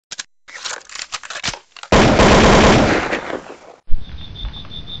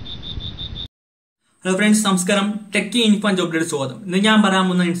Hello friends, Namaskaram. Techie Info and Job Swordam. Niyam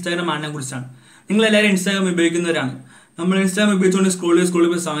Paramuna Instagram and Gursan. Ningle Instagram baking the run. Number Instagram between school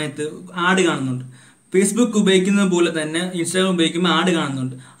summit Adiganund. Facebook baking the bullet and Instagram baking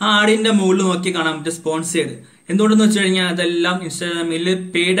Adiganund. Ad in the mold of Kikanam sponsored. And don't know China the lam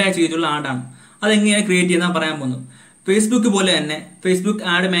Instagram paid as usual Adam. I think create in a paramono. Facebook Bolene, Facebook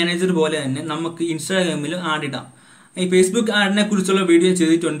ad manager Bolene, Namak Instagram added. Facebook ad video channel video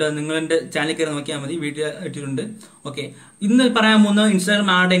okay. Instagram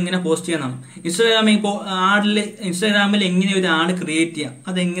ad post Instagram ad create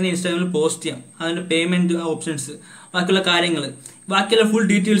Instagram post payment options full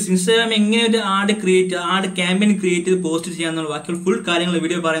details Instagram ad create ad campaign create post full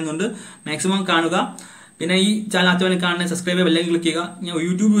video maximum channel subscribe click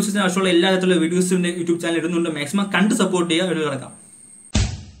YouTube users videos YouTube channel maximum support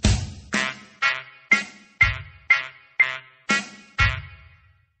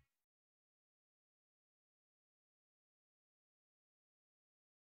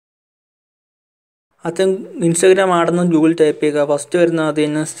I think Instagram ad Google type first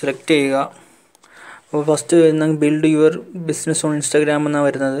select first build your business on Instagram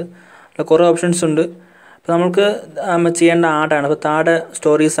options നമുക്ക് ചെയ്യേണ്ട ആഡാണ് അപ്പോൾ താഴെ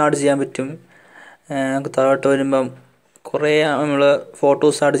stories add ചെയ്യാൻ പറ്റും താഴോട്ട് വരുമ്പം കുറേ നമ്മൾ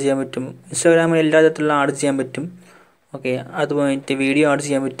ഫോട്ടോസ് ആഡ് ചെയ്യാൻ പറ്റും ഇൻസ്റ്റാഗ്രാമിൽ എല്ലാ തരത്തിലുള്ള ആഡ് ചെയ്യാൻ പറ്റും ഓക്കെ അതുപോലെ വീഡിയോ ആഡ്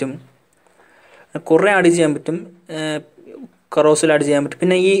ചെയ്യാൻ പറ്റും കുറേ ആഡ് ചെയ്യാൻ പറ്റും കറോസൽ ആഡ് ചെയ്യാൻ പറ്റും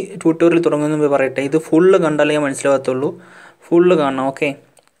പിന്നെ ഈ ട്യൂട്ടോറിയൽ തുടങ്ങുന്ന മുമ്പ് പറയട്ടെ ഇത് ഫുള്ള് കണ്ടാലേ മനസ്സിലാവത്തുള്ളൂ ഫുള്ള് കാണണം ഓക്കെ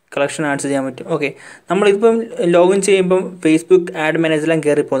കളക്ഷൻ ആഡ്സ് ചെയ്യാൻ പറ്റും ഓക്കെ നമ്മളിപ്പം ലോഗിൻ ചെയ്യുമ്പം ഫേസ്ബുക്ക് ആഡ് മാനേജറിലും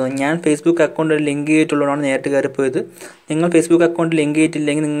കയറിപ്പോകുന്നത് ഞാൻ ഫേസ്ബുക്ക് അക്കൗണ്ട് ലിങ്ക് ചെയ്തിട്ടുള്ളതാണ് നേരിട്ട് കയറിപ്പോയത് നിങ്ങൾ ഫേസ്ബുക്ക് അക്കൗണ്ട് ലിങ്ക്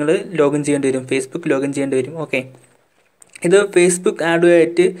ചെയ്തിട്ടില്ലെങ്കിൽ നിങ്ങൾ ലോഗിൻ ചെയ്യേണ്ടി വരും ഫേസ്ബുക്ക് ലോഗിൻ ചെയ്യേണ്ടി വരും ഓക്കെ ഇത് ഫേസ്ബുക്ക്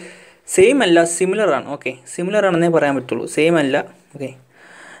ആഡുമായിട്ട് സെയിം അല്ല സിമിലർ ആണ് ഓക്കെ സിമിലർ ആണെന്നേ പറയാൻ പറ്റുള്ളൂ സെയിം അല്ല ഓക്കെ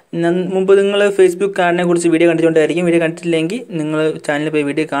മുമ്പ് നിങ്ങൾ ഫേസ്ബുക്ക് ആഡിനെ കുറിച്ച് വീഡിയോ കണ്ടിട്ടുണ്ടായിരിക്കും വീഡിയോ കണ്ടിട്ടില്ലെങ്കിൽ നിങ്ങൾ ചാനലിൽ പോയി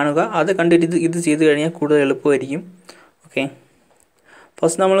വീഡിയോ കാണുക അത് കണ്ടിട്ട് ഇത് ചെയ്ത് കഴിഞ്ഞാൽ കൂടുതൽ എളുപ്പമായിരിക്കും ഓക്കെ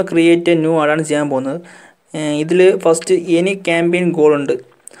ഫസ്റ്റ് നമ്മൾ ക്രിയേറ്റ് ന്യൂ ആഡാണ് ചെയ്യാൻ പോകുന്നത് ഇതിൽ ഫസ്റ്റ് എനി ക്യാമ്പയിൻ ഗോൾ ഉണ്ട്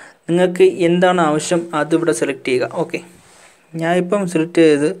നിങ്ങൾക്ക് എന്താണ് ആവശ്യം അതിവിടെ സെലക്ട് ചെയ്യുക ഓക്കെ ഞാനിപ്പം സെലക്ട്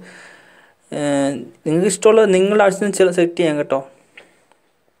ചെയ്ത് നിങ്ങൾക്ക് ഇഷ്ടമുള്ള നിങ്ങളുടെ ആവശ്യത്തിന് സെലക്ട് ചെയ്യാം കേട്ടോ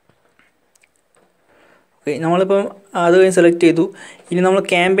ഓക്കെ നമ്മളിപ്പം അത് കഴിഞ്ഞ് സെലക്ട് ചെയ്തു ഇനി നമ്മൾ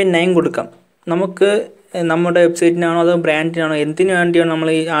ക്യാമ്പയിൻ നെയിം കൊടുക്കാം നമുക്ക് നമ്മുടെ വെബ്സൈറ്റിനാണോ അതോ ബ്രാൻഡിനാണോ എന്തിനു വേണ്ടിയാണ് നമ്മൾ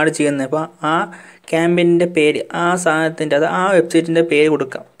ഈ ആഡ് ചെയ്യുന്നത് അപ്പോൾ ആ ക്യാമ്പയിൻ്റെ പേര് ആ സാധനത്തിൻ്റെ അത് ആ വെബ്സൈറ്റിൻ്റെ പേര്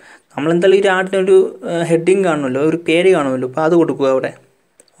കൊടുക്കാം നമ്മളെന്തായാലും ഈ ആഡിനൊരു ഹെഡിങ് കാണുമല്ലോ ഒരു പേര് കാണുമല്ലോ അപ്പോൾ അത് കൊടുക്കുക അവിടെ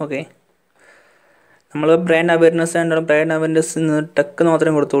ഓക്കെ നമ്മൾ brand awareness and brand awareness tech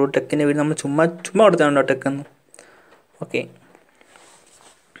മാത്രമേ കൊടുത്തോളൂ ടെക്കിൻ്റെ പേര് നമ്മൾ ചുമ്മാ കൊടുത്താണോ ടെക്കെന്ന് ഓക്കെ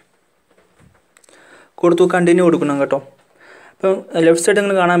കൊടുത്തു കണ്ടിന്യൂ കൊടുക്കണം കേട്ടോ അപ്പം ലെഫ്റ്റ് സൈഡ്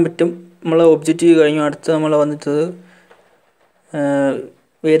നിങ്ങൾ കാണാൻ പറ്റും നമ്മൾ ഒബ്ജക്റ്റീവ് കഴിഞ്ഞു അടുത്ത് നമ്മൾ വന്നിട്ടത്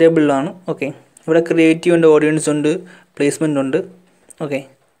വേരിയബിളിലാണ് ഓക്കെ ഇവിടെ ക്രിയേറ്റീവ് ഉണ്ട് ഓഡിയൻസ് ഉണ്ട് പ്ലേസ്മെൻ്റ് ഉണ്ട് ഓക്കെ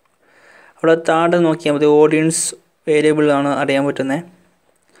അവിടെ താഴെ നോക്കിയാൽ മതി ഓഡിയൻസ് വേരിയബിളാണ് അറിയാൻ പറ്റുന്നത്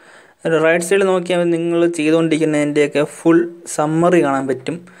റൈറ്റ് സൈഡിൽ നോക്കിയാൽ മതി നിങ്ങൾ ചെയ്തുകൊണ്ടിരിക്കുന്നതിൻ്റെയൊക്കെ ഫുൾ സമ്മറി കാണാൻ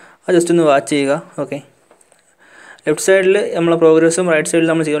പറ്റും അത് ജസ്റ്റ് ഒന്ന് വാച്ച് ചെയ്യുക ഓക്കെ ലെഫ്റ്റ് സൈഡിൽ നമ്മളെ പ്രോഗ്രസ്സും റൈറ്റ് സൈഡിൽ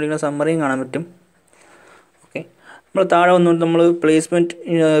നമ്മൾ ചെയ്തുകൊണ്ടിരിക്കുന്ന സമ്മറിയും കാണാൻ പറ്റും ഓക്കെ നമ്മൾ താഴെ വന്നുകൊണ്ട് നമ്മൾ പ്ലേസ്മെൻറ്റ്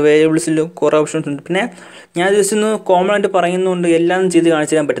വേരിയബിൾസിൽ കുറേ ഓപ്ഷൻസ് ഉണ്ട് പിന്നെ ഞാൻ ജസ്റ്റ് ഒന്ന് കോമൺ ആയിട്ട് പറയുന്നതുകൊണ്ട് എല്ലാം ചെയ്ത്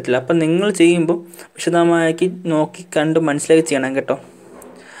കാണിച്ചു തരാൻ പറ്റത്തില്ല അപ്പം നിങ്ങൾ ചെയ്യുമ്പോൾ വിശദമാക്കി നോക്കി കണ്ട് മനസ്സിലാക്കി ചെയ്യണം കേട്ടോ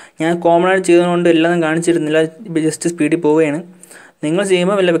ഞാൻ കോമൺ ആയിട്ട് ചെയ്തതുകൊണ്ട് എല്ലാം കാണിച്ചിരുന്നില്ല ജസ്റ്റ് സ്പീഡിൽ പോവുകയാണ് നിങ്ങൾ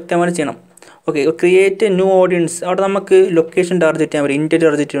ചെയ്യുമ്പോൾ വല്ല വ്യക്തമായിട്ട് ചെയ്യണം ഓക്കെ ക്രിയേറ്റ് ന്യൂ ഓഡിയൻസ് അവിടെ നമുക്ക് ലൊക്കേഷൻ ടാർഗറ്റ് ചെയ്യാൻ പറ്റും ഇന്ത്യ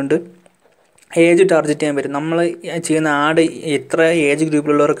ടാർഗറ്റ് ഉണ്ട് ഏജ് ടാർഗറ്റ് ചെയ്യാൻ പറ്റും നമ്മൾ ചെയ്യുന്ന ആഡ് എത്ര ഏജ്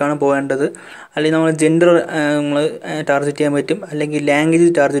ഗ്രൂപ്പിലുള്ളവർക്കാണ് പോകേണ്ടത് അല്ലെങ്കിൽ നമ്മൾ ജെൻഡർ നമ്മൾ ടാർഗറ്റ് ചെയ്യാൻ പറ്റും അല്ലെങ്കിൽ ലാംഗ്വേജ്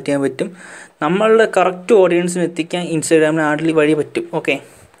ടാർഗറ്റ് ചെയ്യാൻ പറ്റും നമ്മളുടെ കറക്റ്റ് ഓഡിയൻസിന് എത്തിക്കാൻ ഇൻസ്റ്റാഗ്രാമിന് ആഡിൽ വഴി പറ്റും ഓക്കെ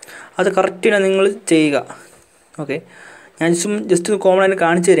അത് കറക്റ്റിന് നിങ്ങൾ ചെയ്യുക ഓക്കെ ഞാൻ ജസ്റ്റ് കോമൺ ആയിട്ട്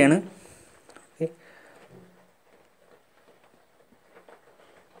കാണിച്ചു തരികയാണ് ഓക്കെ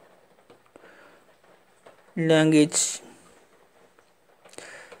ലാംഗ്വേജ്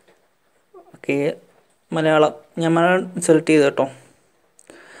ഓക്കെ മലയാളം ഞാൻ മലയാളം സെലക്ട് ചെയ്തു കേട്ടോ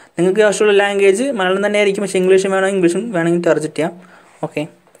നിങ്ങൾക്ക് ആവശ്യമുള്ള ലാംഗ്വേജ് മലയാളം തന്നെ ആയിരിക്കും പക്ഷേ ഇംഗ്ലീഷും വേണം ഇംഗ്ലീഷും വേണമെങ്കിൽ ടാർഗറ്റ് ചെയ്യാം ഓക്കെ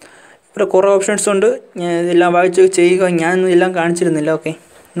ഇവിടെ കുറേ ഓപ്ഷൻസ് ഉണ്ട് ഞാൻ ഇതെല്ലാം വായിച്ച് ചെയ്യുക ഞാൻ എല്ലാം കാണിച്ചിരുന്നില്ല ഓക്കെ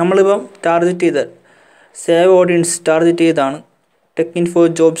നമ്മളിപ്പം ടാർഗറ്റ് ചെയ്ത് സേവ് ഓഡിയൻസ് ടാർഗറ്റ് ചെയ്താണ് ടെക് ഇൻഫോ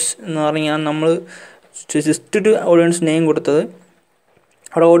ജോബ്സ് എന്ന് പറഞ്ഞാൽ നമ്മൾ ജസ്റ്റ് ഒരു ഓഡിയൻസ് നെയിം കൊടുത്തത്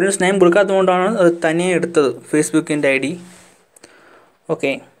അവിടെ ഓഡിയൻസ് നെയിം കൊടുക്കാത്തതുകൊണ്ടാണ് അത് തനിയെ എടുത്തത് ഫേസ്ബുക്കിൻ്റെ ID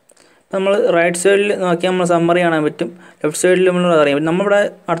ഓക്കെ നമ്മൾ റൈറ്റ് സൈഡിൽ നോക്കിയാൽ നമ്മൾ സമ്മറി കാണാൻ പറ്റും ലെഫ്റ്റ് സൈഡിൽ നമ്മൾ അറിയാം നമ്മളിവിടെ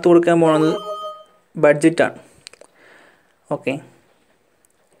അടുത്ത് കൊടുക്കാൻ പോകുന്നത് ബഡ്ജറ്റാണ്. ഓക്കെ,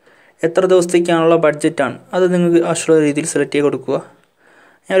 എത്ര ദിവസത്തേക്കാണുള്ള ബഡ്ജറ്റാണ് അത് നിങ്ങൾക്ക് ആവശ്യമുള്ള രീതിയിൽ സെലക്ട് ചെയ്ത് കൊടുക്കുക.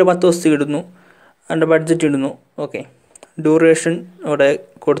 ഞാനൊരു 10 ദിവസത്തേക്ക് ഇടുന്നു, അതിൻ്റെ ബഡ്ജറ്റ് ഇടുന്നു. ഓക്കെ, ഡ്യൂറേഷൻ ഇവിടെ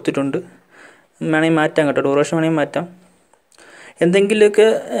കൊടുത്തിട്ടുണ്ട്, വേണമെങ്കിൽ മാറ്റാം കേട്ടോ, ഡ്യൂറേഷൻ വേണമെങ്കിൽ മാറ്റാം. എന്തെങ്കിലുമൊക്കെ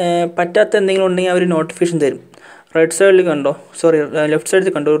പറ്റാത്ത എന്തെങ്കിലും ഉണ്ടെങ്കിൽ അവർ നോട്ടിഫിക്കേഷൻ തരും. റൈറ്റ് സൈഡിൽ കണ്ടോ, ലെഫ്റ്റ് സൈഡിൽ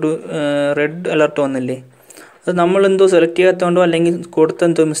കണ്ടോ ഒരു റെഡ് അലർട്ട് വന്നില്ലേ? അത് നമ്മളെന്തോ സെലക്ട് ചെയ്യാത്തതുകൊണ്ടോ അല്ലെങ്കിൽ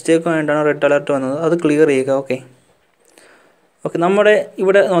കൊടുത്തെന്തോ മിസ്റ്റേക്കോ ആയിട്ടാണ് റെഡ് അലർട്ട് വന്നത്. അത് ക്ലിയർ ചെയ്യുക. ഓക്കെ, നമ്മുടെ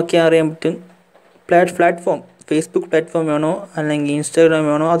ഇവിടെ നോക്കിയാൽ അറിയാൻ പറ്റും പ്ലാറ്റ്ഫോം, ഫേസ്ബുക്ക് പ്ലാറ്റ്ഫോം വേണോ അല്ലെങ്കിൽ ഇൻസ്റ്റാഗ്രാം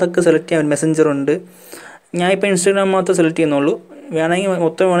വേണോ, അതൊക്കെ സെലക്ട് ചെയ്യാൻ. മെസ്സഞ്ചർ ഉണ്ട്. ഞാനിപ്പോൾ ഇൻസ്റ്റാഗ്രാം മാത്രം സെലക്ട് ചെയ്യുന്നുള്ളൂ.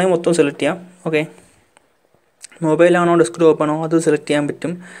 വേണമെങ്കിൽ മൊത്തം സെലക്ട് ചെയ്യാം. ഓക്കെ, മൊബൈലാണോ ഡെസ്ക്ടോപ്പ് ആണോ അത് സെലക്ട് ചെയ്യാൻ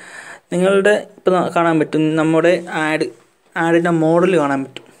പറ്റും. നിങ്ങളുടെ ഇപ്പോൾ കാണാൻ പറ്റും നമ്മുടെ ആഡിൻ്റെ മോഡൽ കാണാൻ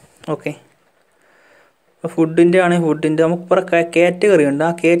പറ്റും. ഓക്കെ, അപ്പോൾ ഫുഡിൻ്റെ ആണെങ്കിൽ ഫുഡിൻ്റെ നമുക്ക് കുറേ കാറ്റഗറി ഉണ്ട്.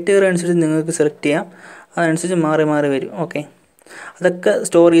 ആ കാറ്റഗറി അനുസരിച്ച് നിങ്ങൾക്ക് സെലക്ട് ചെയ്യാം. അതനുസരിച്ച് മാറി വരും. ഓക്കെ, അതൊക്കെ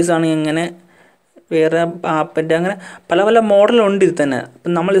സ്റ്റോറീസാണ്. ഇങ്ങനെ വേറെ ആപ്പിൻ്റെ അങ്ങനെ പല മോഡലുണ്ട് ഇതിൽ തന്നെ.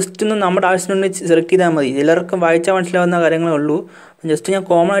 അപ്പം നമ്മൾ ജസ്റ്റ് ഒന്ന് നമ്മുടെ ആവശ്യത്തിനുണ്ടെങ്കിൽ സെലക്ട് ചെയ്താൽ മതി. എല്ലാവർക്കും വായിച്ചാൽ മനസ്സിലാവുന്ന കാര്യങ്ങളേ ഉള്ളൂ. ജസ്റ്റ് ഞാൻ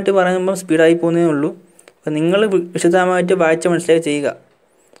കോമൺ ആയിട്ട് പറയുമ്പോൾ സ്പീഡായി പോകുന്നതേ ഉള്ളൂ. അപ്പം നിങ്ങൾ വിശദമായിട്ട് വായിച്ച് മനസ്സിലാക്കി ചെയ്യുക,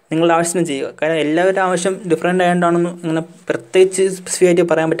 നിങ്ങളുടെ ആവശ്യത്തിന് ചെയ്യുക. കാരണം എല്ലാവരുടെ ആവശ്യം ഡിഫറെൻ്റ് ആയതുകൊണ്ടാണെന്ന് അങ്ങനെ പ്രത്യേകിച്ച് സ്പെസിഫിക് ആയിട്ട്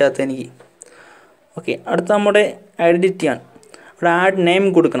പറയാൻ പറ്റാത്തത് എനിക്ക്. ഓക്കെ, അടുത്ത നമ്മുടെ ഐഡൻറ്റിറ്റിയാണ്. അവിടെ ആഡ് നെയിം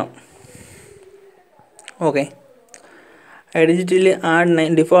കൊടുക്കണം. ഓക്കെ, ഐഡൻറ്റിറ്റിയിൽ ആഡ്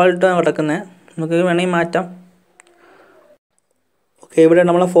നെയിം ഡിഫോൾട്ടാണ് കിടക്കുന്നത്, നമുക്ക് വേണമെങ്കിൽ മാറ്റാം. ഓക്കെ, ഇവിടെ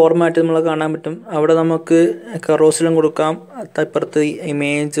നമ്മളെ ഫോർമാറ്റ് നമ്മൾ കാണാൻ പറ്റും. അവിടെ നമുക്ക് കറോസിലും കൊടുക്കാം, അപ്പുറത്ത്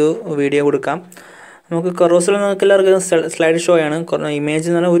ഇമേജ് വീഡിയോ കൊടുക്കാം. നമുക്ക് കറോസിൽ നമുക്ക് എല്ലാവർക്കും സ്ലൈഡ് ഷോ ആണ്. ഇമേജ്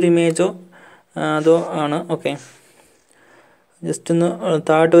എന്ന് പറഞ്ഞാൽ ഒരു ഇമേജോ അതോ ആണ്. ഓക്കെ, ജസ്റ്റ് ഒന്ന്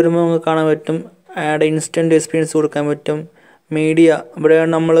താഴോട്ട് വരുമ്പോൾ നമുക്ക് കാണാൻ പറ്റും ആഡ് ഇൻസ്റ്റൻറ്റ് എക്സ്പീരിയൻസ് കൊടുക്കാൻ പറ്റും. മീഡിയ,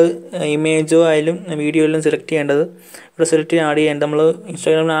 ഇവിടെയാണ് നമ്മൾ ഇമേജോ ആയാലും വീഡിയോ എല്ലാം സെലക്ട് ചെയ്യേണ്ടത്. ഇവിടെ സെലക്ട് ചെയ്ത് ആഡ് ചെയ്യേണ്ടത് നമ്മൾ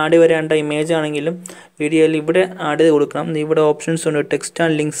ഇൻസ്റ്റാഗ്രാമിൽ ആഡ് വരേണ്ട ഇമേജ് ആണെങ്കിലും വീഡിയോയിൽ ഇവിടെ ആഡ് ചെയ്ത് കൊടുക്കണം. ഇവിടെ ഓപ്ഷൻസ് ഉണ്ട്, ടെക്സ്റ്റ്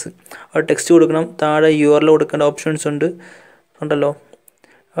ആൻഡ് ലിങ്ക്സ്. അവിടെ ടെക്സ്റ്റ് കൊടുക്കണം. താഴെ URL കൊടുക്കേണ്ട ഓപ്ഷൻസ് ഉണ്ട്, ഉണ്ടല്ലോ.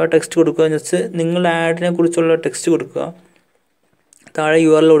 ആ ടെക്സ്റ്റ് കൊടുക്കുക. ജസ്റ്റ് നിങ്ങളുടെ ആഡിനെ കുറിച്ചുള്ള ടെക്സ്റ്റ് കൊടുക്കുക. താഴെ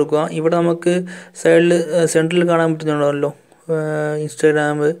URL കൊടുക്കുക. ഇവിടെ നമുക്ക് സെൻട്രലിൽ കാണാൻ പറ്റുന്നുണ്ടല്ലോ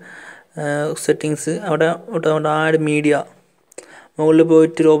ഇൻസ്റ്റാഗ്രാം സെറ്റിങ്സ്. അവിടെ ആഡ് മീഡിയ മുകളിൽ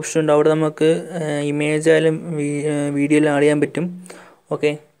പോയിട്ടൊരു ഓപ്ഷൻ ഉണ്ട്. അവിടെ നമുക്ക് ഇമേജ് ആയാലും വീഡിയോയിലും ആഡ് ചെയ്യാൻ പറ്റും. ഓക്കെ,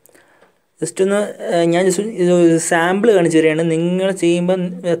 ജസ്റ്റ് ഒന്ന് ഞാൻ ജസ്റ്റ് സാമ്പിൾ കാണിച്ചു തരികയാണ്. നിങ്ങൾ ചെയ്യുമ്പോൾ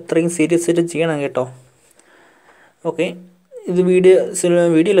എത്രയും സീരിയസ് ആയിട്ട് ചെയ്യണം കേട്ടോ. ഓക്കെ, ഇത് വീഡിയോ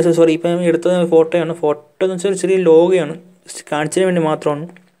അല്ല, സോറി, ഇപ്പം എടുത്ത ഫോട്ടോയാണ്. ഫോട്ടോ എന്ന് വെച്ചാൽ ചെറിയ ലോഗോയാണ്, ജസ്റ്റ് കാണിച്ചതിന് വേണ്ടി മാത്രമാണ്.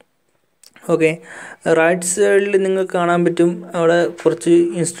 ഓക്കെ, റൈറ്റ് സൈഡിൽ നിങ്ങൾക്ക് കാണാൻ പറ്റും അവിടെ കുറച്ച്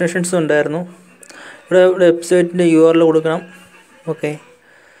ഇൻസ്ട്രക്ഷൻസ് ഉണ്ടായിരുന്നു. ഇവിടെ വെബ്സൈറ്റിൻ്റെ URL കൊടുക്കണം. ഓക്കെ,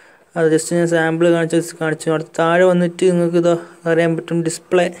 അത് ജസ്റ്റ് ഞാൻ സാമ്പിൾ കാണിച്ചു. അവിടെ താഴെ വന്നിട്ട് നിങ്ങൾക്ക് ഇത് അറിയാൻ പറ്റും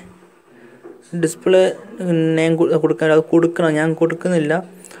ഡിസ്പ്ലേ നെയിം കൊടുക്കാൻ, അത് കൊടുക്കണം. ഞാൻ കൊടുക്കുന്നില്ല.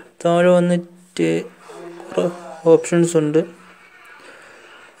 താഴെ വന്നിട്ട് ഓപ്ഷൻസ് ഉണ്ട്.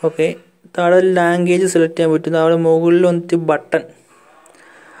 ഓക്കെ, താഴെ ലാംഗ്വേജ് സെലക്ട് ചെയ്യാൻ പറ്റും. താഴെ മുകളിൽ വന്നിട്ട് ബട്ടൺ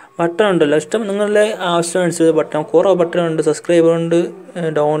ഉണ്ടല്ലോ, ഇഷ്ടം നിങ്ങളുടെ ആവശ്യമനുസരിച്ച് ബട്ടൺ. കുറേ ബട്ടൺ ഉണ്ട്, സബ്സ്ക്രൈബർ ഉണ്ട്,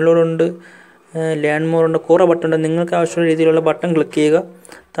 ഡൗൺലോഡ് ഉണ്ട്, ലേൺ മോർ ഉണ്ട്, കുറേ ബട്ടൺ ഉണ്ട്. നിങ്ങൾക്ക് ആവശ്യമുള്ള രീതിയിലുള്ള ബട്ടൺ ക്ലിക്ക് ചെയ്യുക.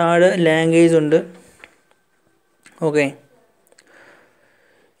 താഴെ ലാംഗ്വേജ് ഉണ്ട്. ഓക്കെ,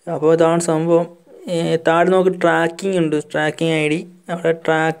 അപ്പോൾ ഇതാണ് സംഭവം. താഴെ നമുക്ക് ട്രാക്കിംഗ് ഉണ്ട്, ട്രാക്കിംഗ് ID. അവിടെ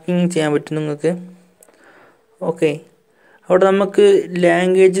ട്രാക്കിംഗ് ചെയ്യാൻ പറ്റും നിങ്ങൾക്ക്. ഓക്കെ, അവിടെ നമുക്ക്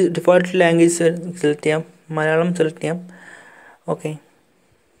ലാംഗ്വേജ് ഡിഫോൾട്ട് ലാംഗ്വേജ് സെലക്ട് ചെയ്യാം. മലയാളം സെലക്ട് ചെയ്യാം. ഓക്കെ,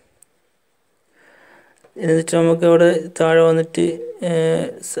 എന്നിട്ട് നമുക്ക് അവിടെ താഴെ വന്നിട്ട്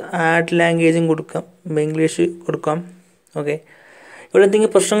ആഡ് ലാംഗ്വേജും കൊടുക്കാം, ഇംഗ്ലീഷ് കൊടുക്കാം. ഓക്കെ, ഇവിടെ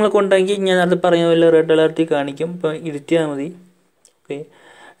എന്തെങ്കിലും പ്രശ്നങ്ങളൊക്കെ ഉണ്ടെങ്കിൽ ഞാൻ അത് പറഞ്ഞ പോലെ റെഡ് അലർട്ടിൽ കാണിക്കും. ഇപ്പോൾ എഡിറ്റ് ചെയ്താൽ മതി. ഓക്കെ,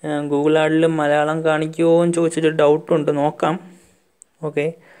 ഗൂഗിൾ ആഡിൽ മലയാളം കാണിക്കുമോ എന്ന് ചോദിച്ചിട്ട് ഡൗട്ടുണ്ട്, നോക്കാം. ഓക്കെ,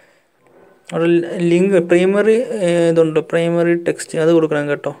 അവിടെ ലിങ്ക് പ്രൈമറി ഇതുണ്ട്, പ്രൈമറി ടെക്സ്റ്റ് അത് കൊടുക്കണം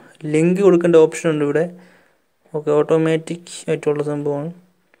കേട്ടോ. ലിങ്ക് കൊടുക്കേണ്ട ഓപ്ഷൻ ഉണ്ട് ഇവിടെ. ഓക്കെ, ഓട്ടോമാറ്റിക് ആയിട്ടുള്ള സംഭവമാണ്.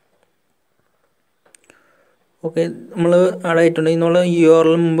 ഓക്കെ, നമ്മൾ ആഡായിട്ടുണ്ട്. ഇന്നുള്ള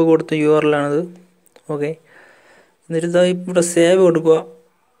URL മുമ്പ് കൊടുത്ത URL ആണത്. ഓക്കെ, എന്നിട്ട് ഇതാ ഇവിടെ സേവ് കൊടുക്കുക.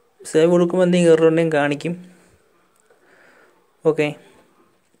 സേവ് കൊടുക്കുമ്പോൾ എന്തെങ്കിലും എറർ ഉണ്ടെങ്കിൽ കാണിക്കും. ഓക്കെ,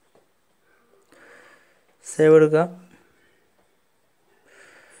 സേവ് എടുക്കുക.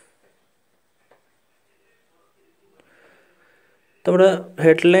 നമ്മുടെ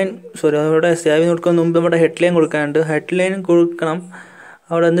ഹെഡ്ലൈൻ അവിടെ സേവ് കൊടുക്കാൻ മുമ്പ് നമ്മുടെ ഹെഡ്ലൈൻ കൊടുക്കാനുണ്ട്. ഹെഡ്ലൈൻ കൊടുക്കണം.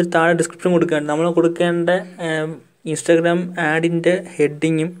 അവിടെ എന്നിട്ട് താഴെ ഡിസ്ക്രിപ്ഷൻ കൊടുക്കാനുണ്ട്. നമ്മൾ കൊടുക്കേണ്ട ഇൻസ്റ്റാഗ്രാം ആഡിൻ്റെ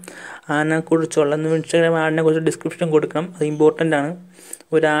ഹെഡിങ്ങും അതിനെക്കുറിച്ചുള്ള ഇൻസ്റ്റാഗ്രാം ആഡിനെ കുറിച്ച് ഡിസ്ക്രിപ്ഷൻ കൊടുക്കണം. അത് ഇമ്പോർട്ടൻ്റ് ആണ്.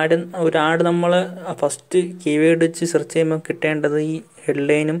 ഒരു ആഡ് നമ്മൾ ഫസ്റ്റ് കീവേഡ് വെച്ച് സെർച്ച് ചെയ്യുമ്പോൾ കിട്ടേണ്ടത് ഈ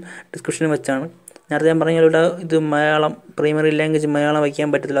ഹെഡ്ലൈനും ഡിസ്ക്രിപ്ഷനും വെച്ചാണ്. നേരത്തെ ഞാൻ പറഞ്ഞ ഇവിടെ ഇത് മലയാളം പ്രൈമറി ലാംഗ്വേജ് മലയാളം വയ്ക്കാൻ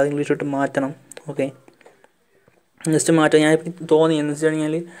പറ്റത്തില്ല, അത് ഇംഗ്ലീഷിലോട്ട് മാറ്റണം. ഓക്കെ, ജസ്റ്റ് മാറ്റാം. ഞാൻ തോന്നി എന്ന് വെച്ച്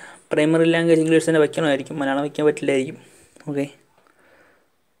കഴിഞ്ഞാൽ പ്രൈമറി ലാംഗ്വേജ് ഇംഗ്ലീഷ് തന്നെ വയ്ക്കണമായിരിക്കും, മലയാളം വയ്ക്കാൻ പറ്റില്ലായിരിക്കും. ഓക്കെ,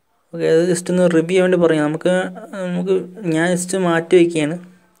 അത് ജസ്റ്റ് ഒന്ന് റിവ്യൂ ചെയ്യാൻ വേണ്ടി പറയാം. നമുക്ക് ഞാൻ ജസ്റ്റ് മാറ്റി വയ്ക്കുകയാണ്.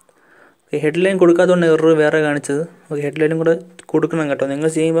 ഓക്കെ, ഹെഡ്ലൈൻ കൊടുക്കാത്തതുകൊണ്ട് എറർ വേറെ കാണിച്ചത്. ഓക്കെ, ഹെഡ്ലൈനും കൂടെ കൊടുക്കണം കേട്ടോ. നിങ്ങൾ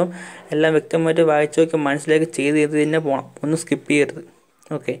ചെയ്യുമ്പം എല്ലാം വ്യക്തമായിട്ട് വായിച്ച് നോക്കി മനസ്സിലാക്കി ചെയ്ത് തന്നെ പോകണം, ഒന്നും സ്കിപ്പ് ചെയ്യരുത്.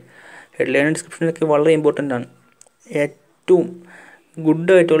 ഓക്കെ, ഹെഡ്ലൈനും ഡിസ്ക്രിപ്ഷനൊക്കെ വളരെ ഇമ്പോർട്ടൻ്റ് ആണ്. ഏറ്റവും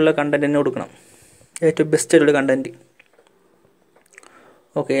ഗുഡായിട്ടുള്ള കണ്ടൻറ്റ് തന്നെ കൊടുക്കണം, ഏറ്റവും ബെസ്റ്റ് ആയിട്ടുള്ള കണ്ടൻറ്റ്.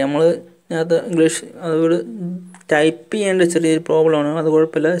 ഓക്കെ, നമ്മൾ അത് ഇംഗ്ലീഷ് അതുകൊണ്ട് ടൈപ്പ് ചെയ്യേണ്ട ചെറിയൊരു പ്രോബ്ലമാണ്, അത്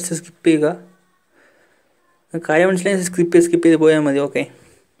കുഴപ്പമില്ല. സ്കിപ്പ് ചെയ്യുക, കാര്യം മനസ്സിലായി സ്കിപ്പ് ചെയ്ത് പോയാൽ മതി. ഓക്കെ,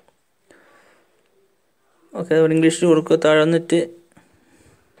 അതുപോലെ ഇംഗ്ലീഷിൽ കൊടുക്കുക. താഴെ വന്നിട്ട്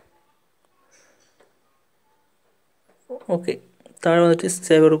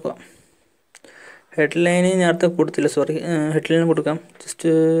സേവ് കൊടുക്കുക. ഹെഡ്ലൈന് നേരത്തെ കൊടുത്തില്ല, സോറി. ഹെഡ്ലൈൻ കൊടുക്കാം,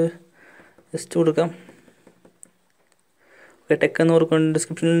 ജസ്റ്റ് കൊടുക്കാം. ഓക്കെ, ടെക്കെന്ന് ഓർക്കൊണ്ട്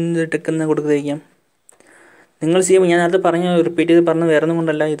ഡിസ്ക്രിപ്ഷനിൽ ടെക്കെന്ന് കൊടുക്കാതിരിക്കാം. നിങ്ങൾ ചെയ്യുമ്പോൾ ഞാൻ നേരത്തെ റിപ്പീറ്റ് ചെയ്ത് പറഞ്ഞത് വേറെ ഒന്നും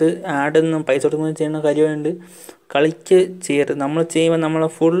കൊണ്ടല്ല, ഇത് ആഡൊന്നും പൈസ കൊടുക്കുന്നത് ചെയ്യുന്ന കാര്യമായതുകൊണ്ട് കളിക്ക് ചെയ്യരുത്. നമ്മൾ ചെയ്യുമ്പോൾ നമ്മളെ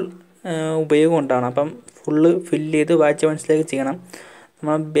ഫുൾ ഉപയോഗം ഉണ്ടാകണം. അപ്പം ഫുള്ള് ഫില്ല് ചെയ്ത് വായിച്ച് മനസ്സിലാക്കി ചെയ്യണം.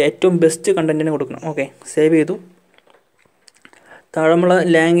 നമ്മൾ ഏറ്റവും ബെസ്റ്റ് കണ്ടൻറ്റിന് കൊടുക്കണം. ഓക്കെ, സേവ് ചെയ്തു. താഴെ നമ്മൾ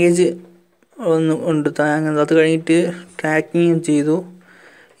ലാംഗ്വേജ് ഉണ്ട്, അത് കഴിഞ്ഞിട്ട് ട്രാക്കിങ് ചെയ്തു.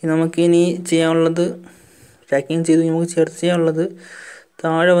 നമുക്കിനി ചെയ്യാനുള്ളത് ട്രാക്കിങ് ചെയ്തു. നമുക്ക് ചെയ്യാനുള്ളത്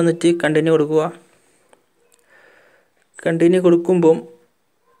താഴെ വന്നിട്ട് കണ്ടിന്യൂ കൊടുക്കുക. കണ്ടിന്യൂ കൊടുക്കുമ്പം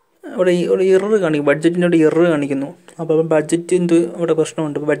അവിടെ ഒരു എറർ കാണിക്കും, ബഡ്ജറ്റിൻ്റെ അവിടെ എറർ കാണിക്കുന്നു. അപ്പോൾ ബഡ്ജറ്റ് ഇവിടെ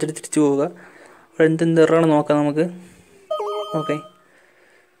പ്രശ്നമുണ്ട്. ബഡ്ജറ്റ് തിരിച്ചു പോവുക. അവിടെ എന്ത് എററാണ് നോക്കാം നമുക്ക്. ഓക്കെ,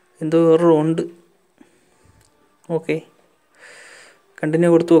 എന്തോ എറർ ഉണ്ട്. ഓക്കെ, കണ്ടിന്യൂ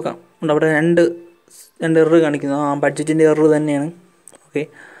കൊടുത്തു നോക്കാം. അവിടെ രണ്ട് എറർ കാണിക്കുന്നു. ബഡ്ജറ്റിൻ്റെ എറർ തന്നെയാണ്. ഓക്കെ,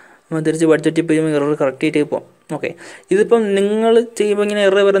 നമ്മൾ തിരിച്ച് ബഡ്ജറ്റിൽ പോയി എറർ കറക്റ്റ് ചെയ്തിട്ട് പോകാം. ഓക്കെ, ഇതിപ്പം നിങ്ങൾ ചെയ്യുമ്പോൾ ഇങ്ങനെ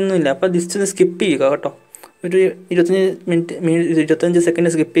എറർ വരുന്നില്ല. അപ്പോൾ ജസ്റ്റ് സ്കിപ്പ് ചെയ്യുക കേട്ടോ. ഒരു 25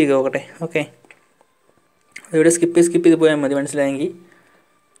 സെക്കൻഡ് സ്കിപ്പ് ചെയ്യുക. ഓക്കെ, ഇവിടെ സ്കിപ്പ് ചെയ്ത് പോയാൽ മതി, മനസ്സിലായെങ്കിൽ.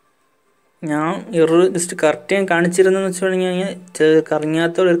 ഞാൻ എറർ ജസ്റ്റ് കറക്റ്റ് ഞാൻ കാണിച്ചിരുന്നതെന്ന് വെച്ചിട്ടുണ്ടെങ്കിൽ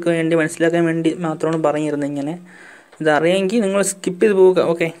കറങ്ങാത്തവർക്ക് വേണ്ടി മനസ്സിലാക്കാൻ വേണ്ടി മാത്രമാണ് പറഞ്ഞിരുന്നത്. ഇങ്ങനെ ഇതറിയാമെങ്കിൽ നിങ്ങൾ സ്കിപ്പ് ചെയ്ത് പോവുക.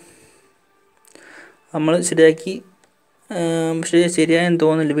 ഓക്കെ, നമ്മൾ ശരിയാക്കി. പക്ഷേ ശരിയായെന്ന്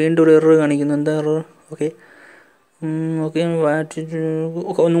തോന്നുന്നില്ല, വീണ്ടും ഒരു എറർ കാണിക്കുന്നു. എന്താ എറർ? ഓക്കെ,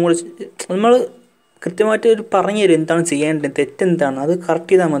 ഒന്നും കൂടെ നമ്മൾ കൃത്യമായിട്ട് ഒരു പറഞ്ഞു തരും എന്താണ് ചെയ്യേണ്ടത്, തെറ്റെന്താണ്, അത്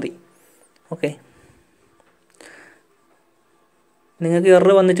കറക്റ്റ് ചെയ്താൽ മതി. ഓക്കെ, നിങ്ങൾക്ക് എറർ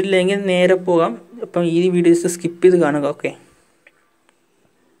വന്നിട്ടില്ലെങ്കിൽ നേരെ പോകാം. അപ്പം ഈ വീഡിയോസ് സ്കിപ്പ് ചെയ്ത് കാണുക. ഓക്കെ,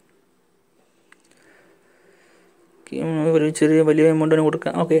 ഒരു വലിയ എമൗണ്ട് തന്നെ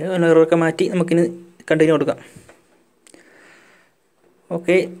കൊടുക്കാം. ഓക്കെ, എററൊക്കെ മാറ്റി നമുക്കിനി കണ്ടിന്യൂ കൊടുക്കാം.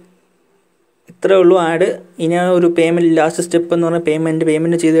 ഓക്കെ, ഇത്രയേ ഉള്ളൂ ആഡ്. ഇനി ഒരു പേയ്മെൻറ്റ്, ലാസ്റ്റ് സ്റ്റെപ്പ് എന്ന് പറഞ്ഞാൽ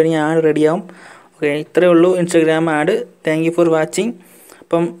പേയ്മെൻറ്റ് ചെയ്ത് കഴിഞ്ഞാൽ ആഡ് റെഡിയാവും. ഓക്കെ, ഇത്രയേ ഉള്ളൂ Instagram add. Thank you for watching.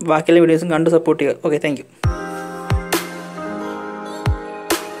 അപ്പം ബാക്കിയുള്ള വീഡിയോസും കണ്ട് സപ്പോർട്ട് ചെയ്യുക. Okay, thank you.